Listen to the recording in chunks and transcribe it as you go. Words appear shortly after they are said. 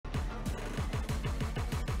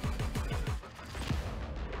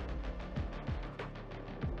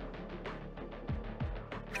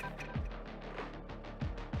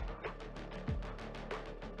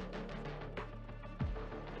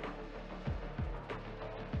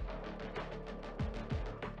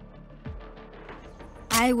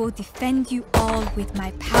I will defend you all with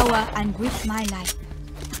my power and with my life.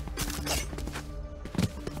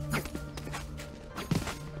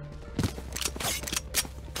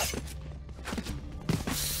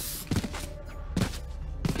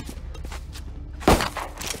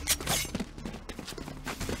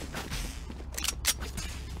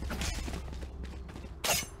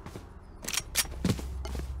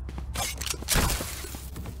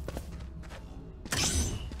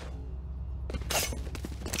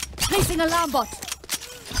 Placing alarm bot.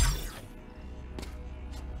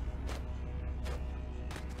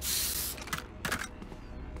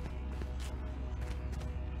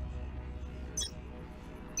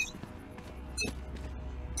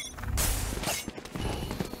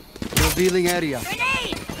 Revealing area.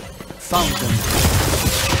 Grenade! Found them.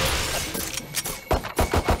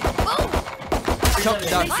 Shot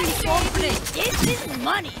down. Strong grenade. This is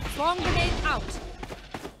money. Strong grenade out.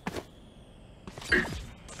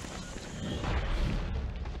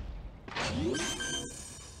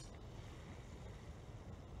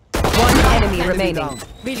 One enemy remaining. Down.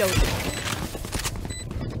 Reload.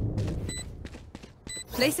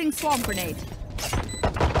 Placing swarm grenade.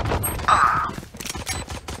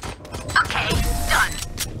 Okay, done.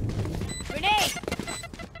 Grenade!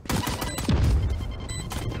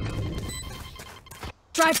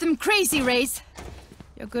 Drive them crazy, Raze.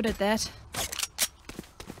 You're good at that.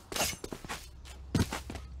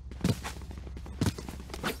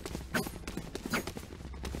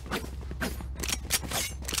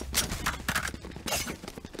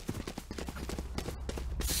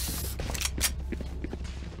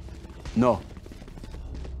 No.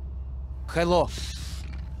 Hello.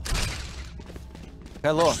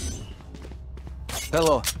 Hello.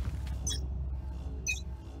 Hello.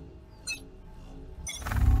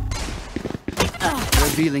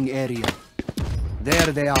 Revealing area.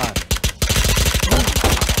 There they are.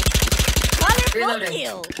 Reloading.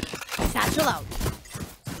 Kill. Satchel out.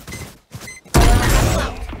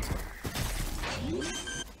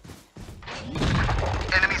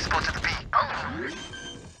 Enemy spotted B.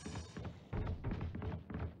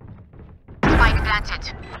 Spike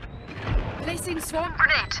planted. Placing swarm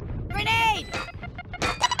Grenade. grenade.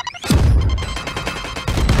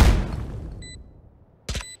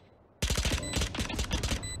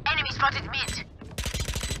 Enemy spotted mid.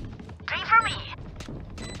 Three for me.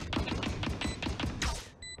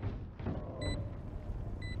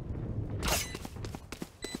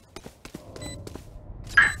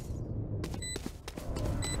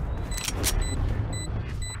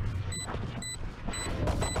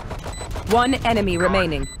 One enemy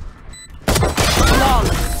remaining.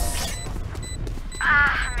 Flawless.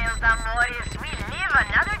 Meus amores, we live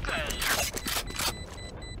another day.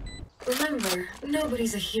 Remember,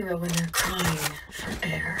 nobody's a hero when they're crying for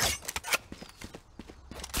air.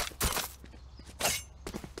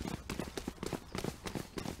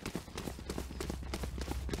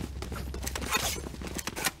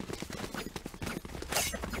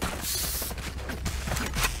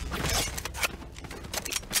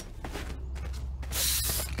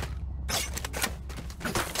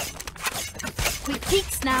 Quick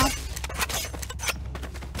peeks now.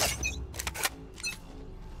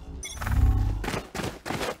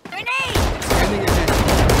 Grenade! Scanning ahead.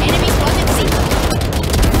 Enemy spotted C.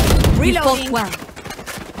 Reloading. fought well.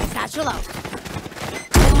 Satchel out.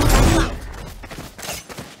 Satchel out.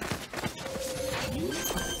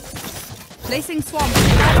 Placing swarm.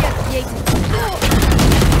 Target created.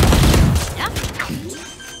 Yeah.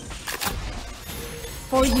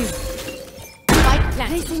 For you. Spike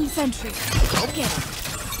planted. Placing sentry. Okay.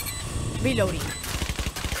 Reloading.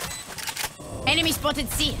 Enemy spotted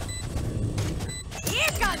C.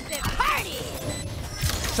 Here comes the party!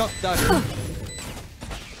 Shot down.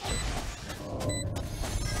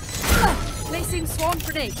 Placing swarm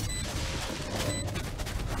grenade.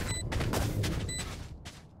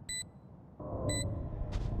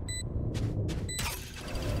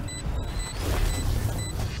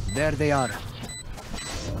 There they are.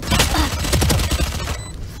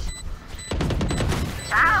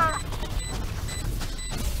 Ciao.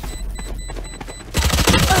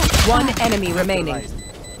 One enemy remaining.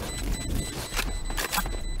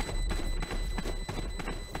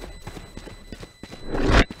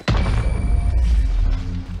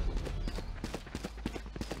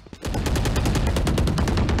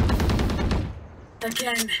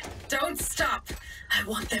 Again, don't stop. I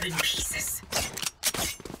want them in pieces.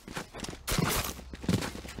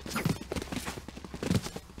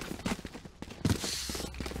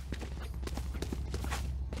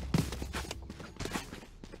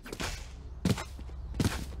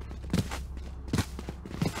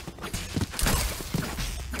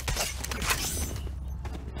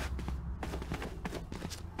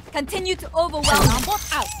 Continue to overwhelm them.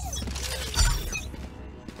 Both out.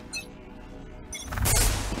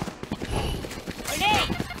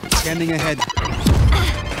 Grenade! Scanning ahead.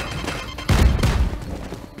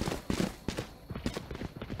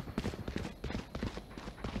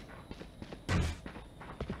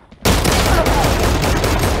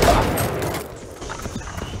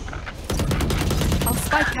 Our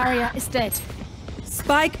spike carrier is dead.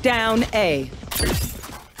 Spike down A.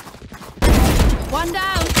 One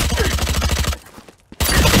down.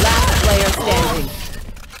 Last player standing.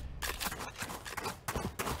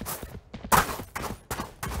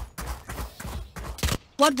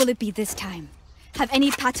 What will it be this time? Have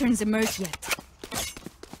any patterns emerged yet?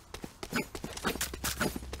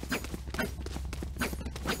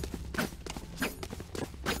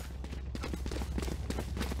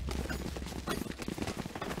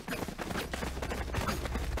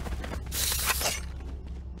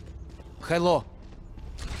 Hello.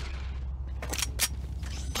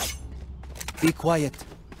 Be quiet.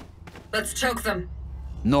 Let's choke them.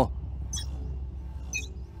 No.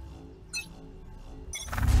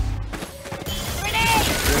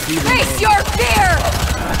 Face your fear!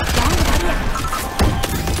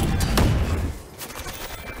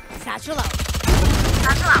 Satchel out.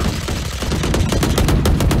 Satchel out.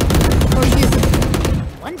 For you.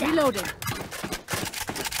 One down. Reloading.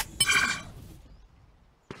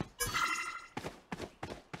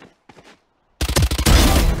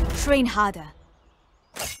 Train harder.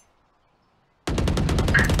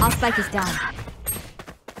 Our spike is down.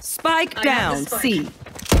 Spike I have down the spike. C.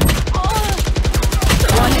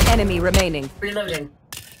 One enemy remaining. Reloading.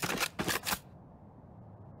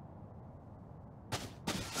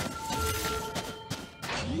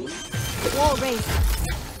 Wall raised.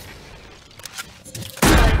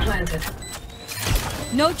 Spike planted.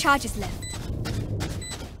 No charges left.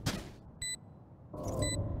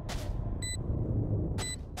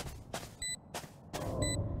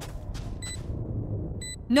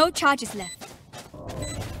 No charges left.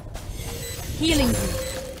 Healing you.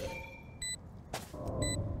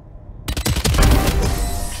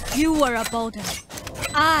 You were a boulder.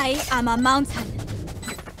 I am a mountain.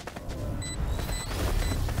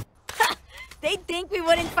 They think we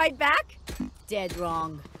wouldn't fight back? Dead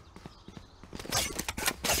wrong.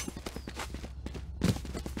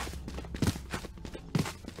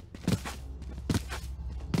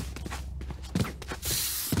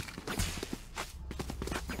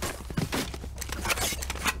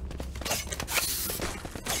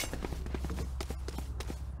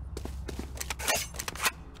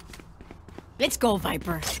 Let's go,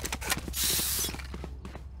 Viper.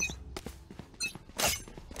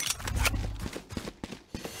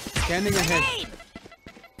 Scanning ahead.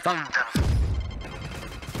 Found them.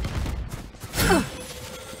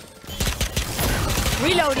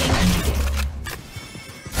 Reloading.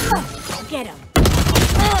 Get him.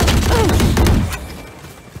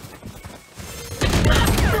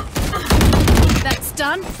 That's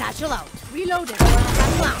done. Satchel out. Reloaded.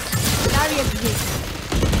 Satchel out. Barrier created.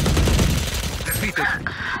 Defeated.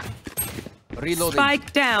 Reloading.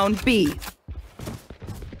 Spike down B.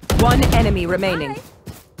 One enemy remaining.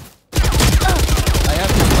 I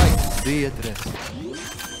have the spike. Be at rest.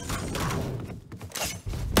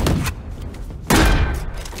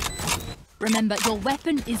 Remember, your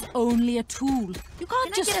weapon is only a tool. You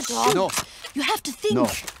can't just get a dog. No. You have to think. No.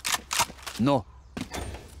 No.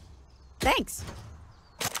 Thanks.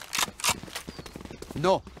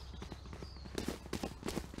 No.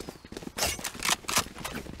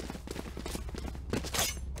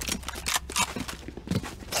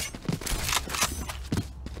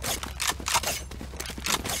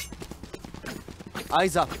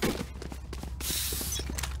 Eyes up.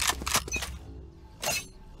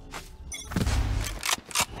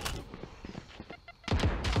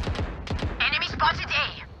 Enemy spotted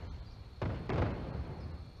A.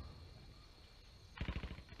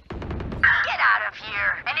 Get out of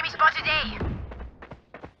here. Enemy spotted A.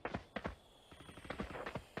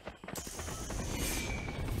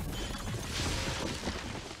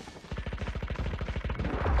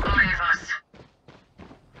 Leave us.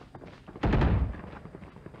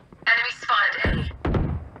 Enemy spotted A.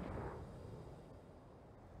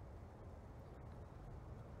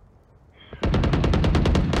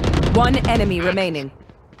 One enemy remaining.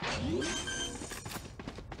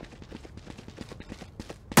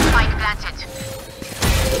 Spike planted.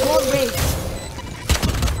 Wall raised.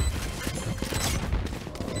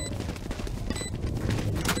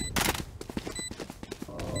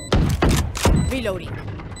 Reloading.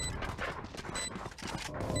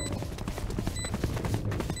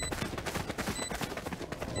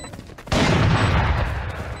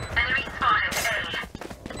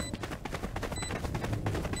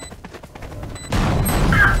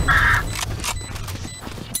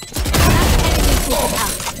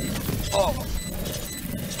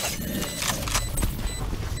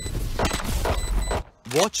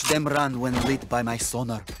 Watch them run when lit by my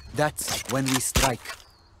sonar. That's when we strike.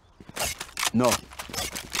 No.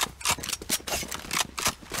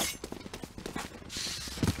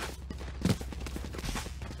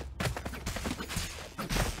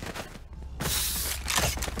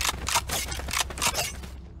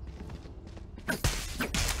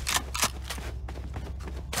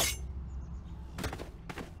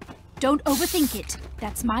 Don't overthink it.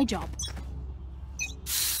 That's my job.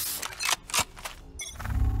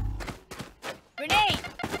 Grenade!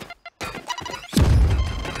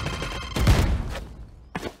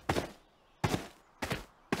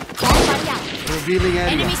 Bomb out. Revealing area.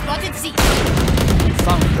 Enemy spotted C.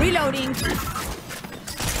 Found. Reloading.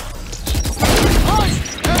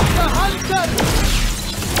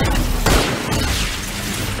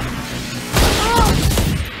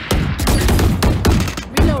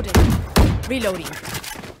 Reloading.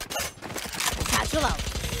 Satchel out.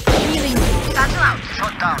 Healing. Satchel out.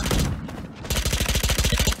 Shot down.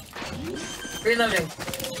 Reloading.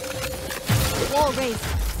 Wall raised.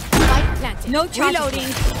 Spike planted. No charges. Reloading.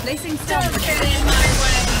 Placing stun. In my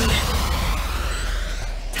way.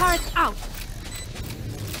 Turret out.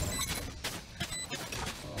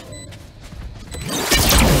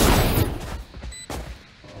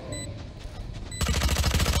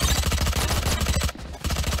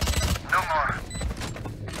 No more.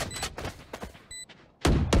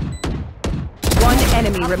 One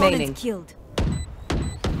enemy remaining. Killed.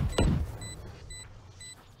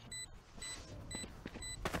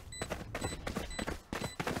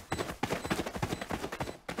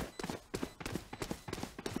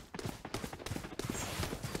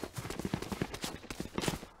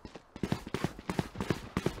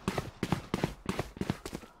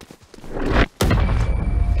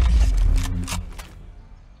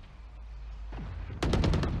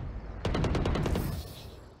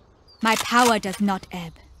 My power does not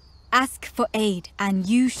ebb. Ask for aid, and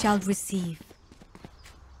you shall receive.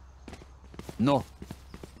 No.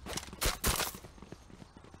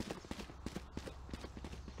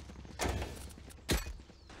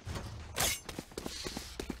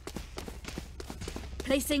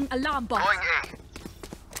 Placing alarm bomb. Going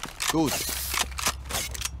A. Good.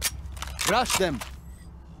 Rush them.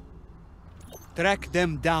 Track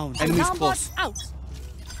them down. Enemies Alarm close. bot out.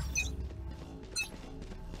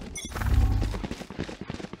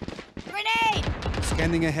 Grenade!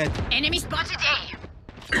 Scanning ahead. Enemy spotted A.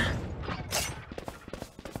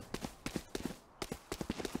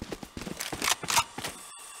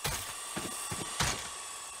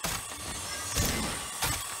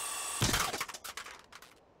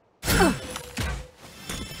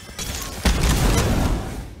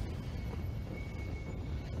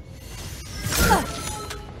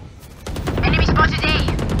 Enemy spotted A.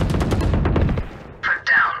 Put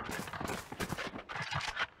down.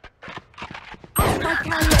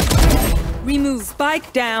 Remove.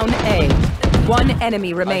 Spike down A. One enemy I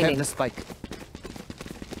have remaining. the spike.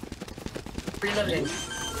 Reloading.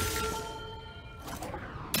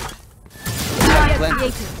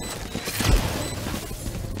 Plant.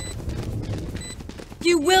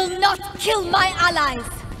 You will not kill my allies!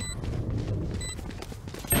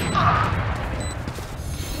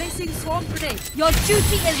 Placing swarm grenade. Your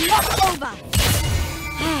duty is not over!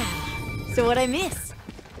 So what I miss?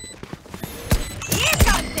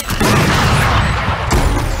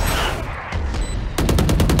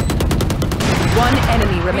 One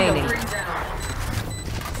enemy remaining. Three down.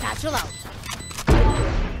 Satchel out.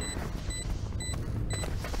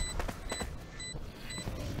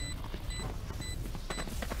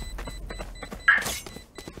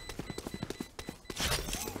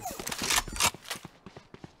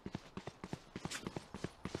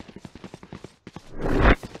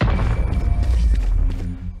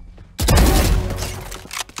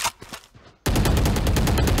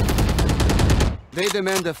 They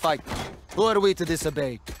demand a fight. Who are we to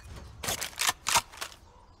disobey?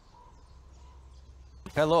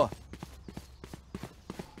 Hello.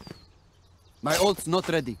 My ult's not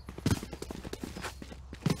ready.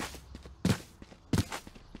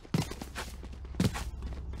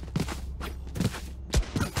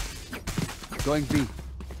 Going B.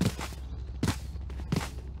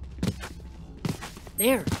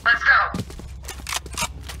 There. Let's go.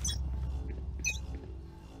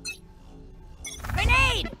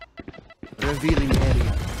 Grenade! Revealing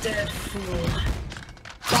area. Dead fool.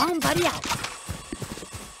 Bomb buddy out.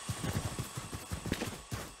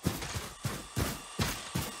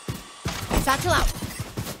 Satchel out.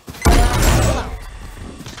 Satchel out.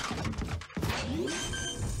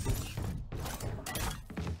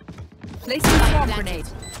 Placing swarm Planted. grenade.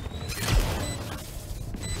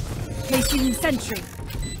 Placing sentry.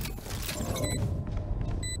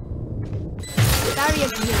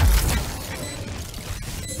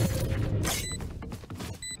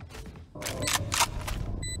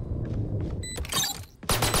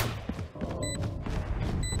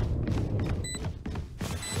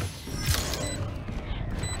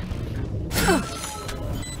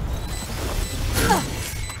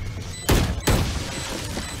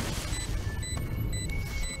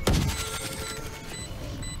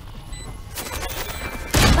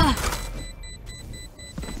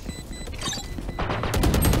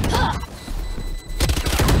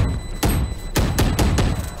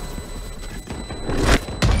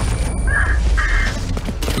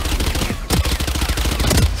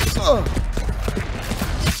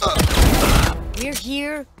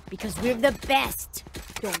 Because we're the best.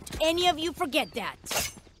 Don't any of you forget that.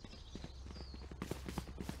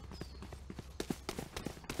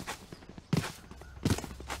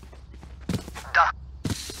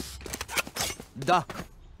 Da.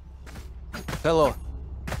 Hello.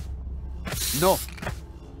 No.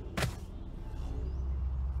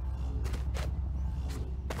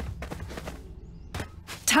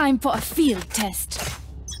 Time for a field test.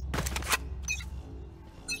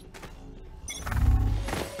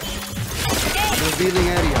 Revealing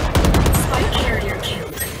area. Spike carrier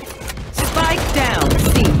killed. Spike down.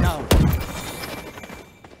 C. Now.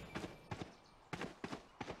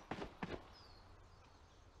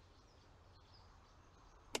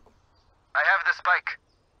 I have the spike.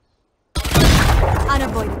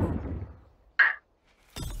 Unavoidable.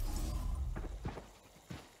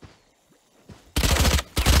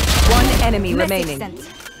 One enemy Message remaining. sent.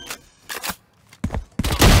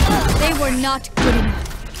 They were not good enough.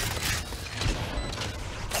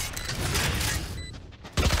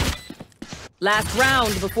 Last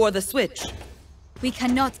round before the switch. We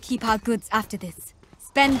cannot keep our goods after this.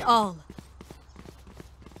 Spend all.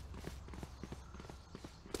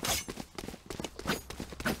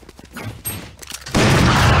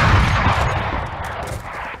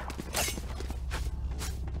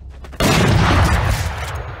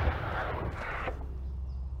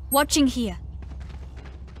 Watching here.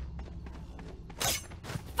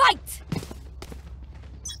 Fight!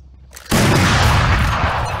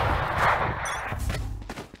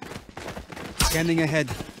 Scanning ahead.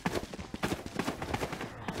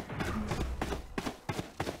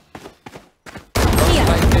 Here.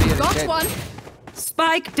 Carrier Got dead. one.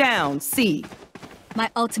 Spike down. C. My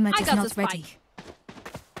ultimate I is got not the ready. spike.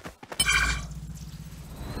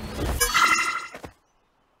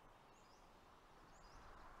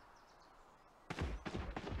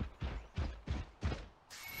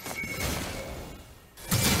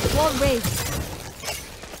 Wall raised.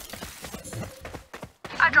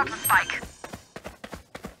 I dropped the spike.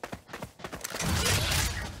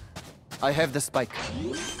 I have the spike.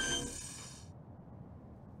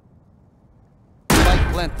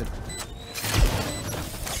 Spike planted.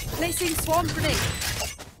 Placing swarm grenade.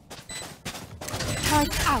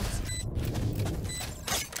 Turret out.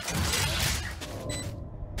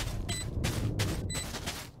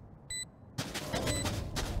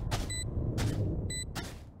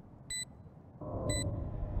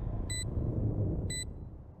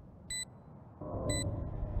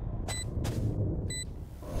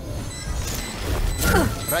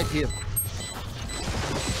 Right here.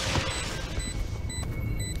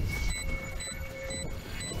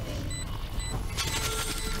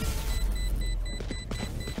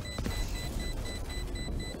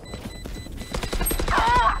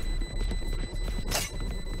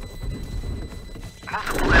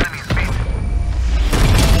 Multiple enemies mid.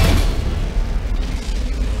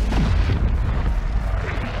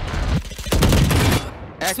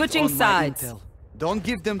 Act Switching on my sides. intel. Don't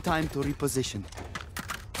give them time to reposition.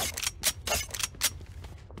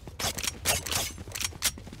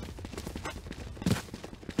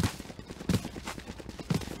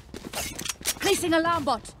 Placing alarm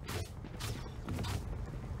bot.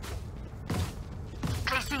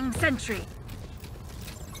 Placing sentry.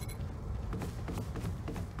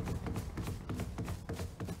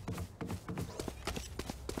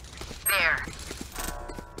 There.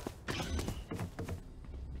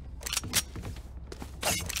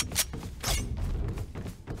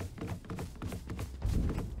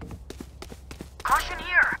 Caution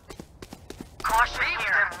here. Caution Leave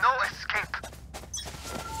here. them no escape.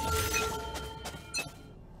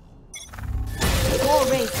 Wall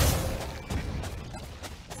raised.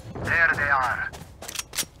 There they are.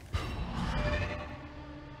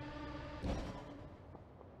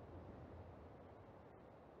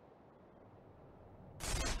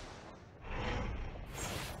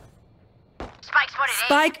 Spike spotted A.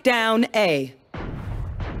 Spike down A.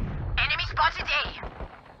 Enemy spotted A.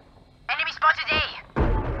 Enemy spotted A.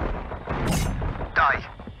 Die.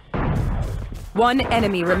 One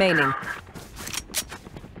enemy remaining.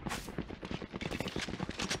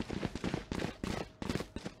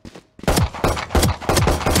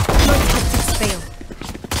 Your tactics fail.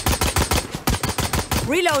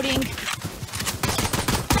 Reloading.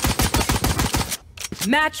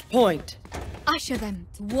 Match point. Usher them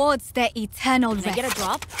towards their eternal Can I rest. get a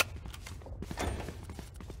drop?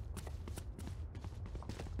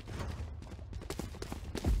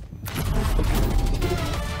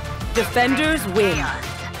 Defenders win.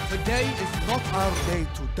 Today is not our day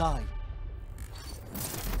to die.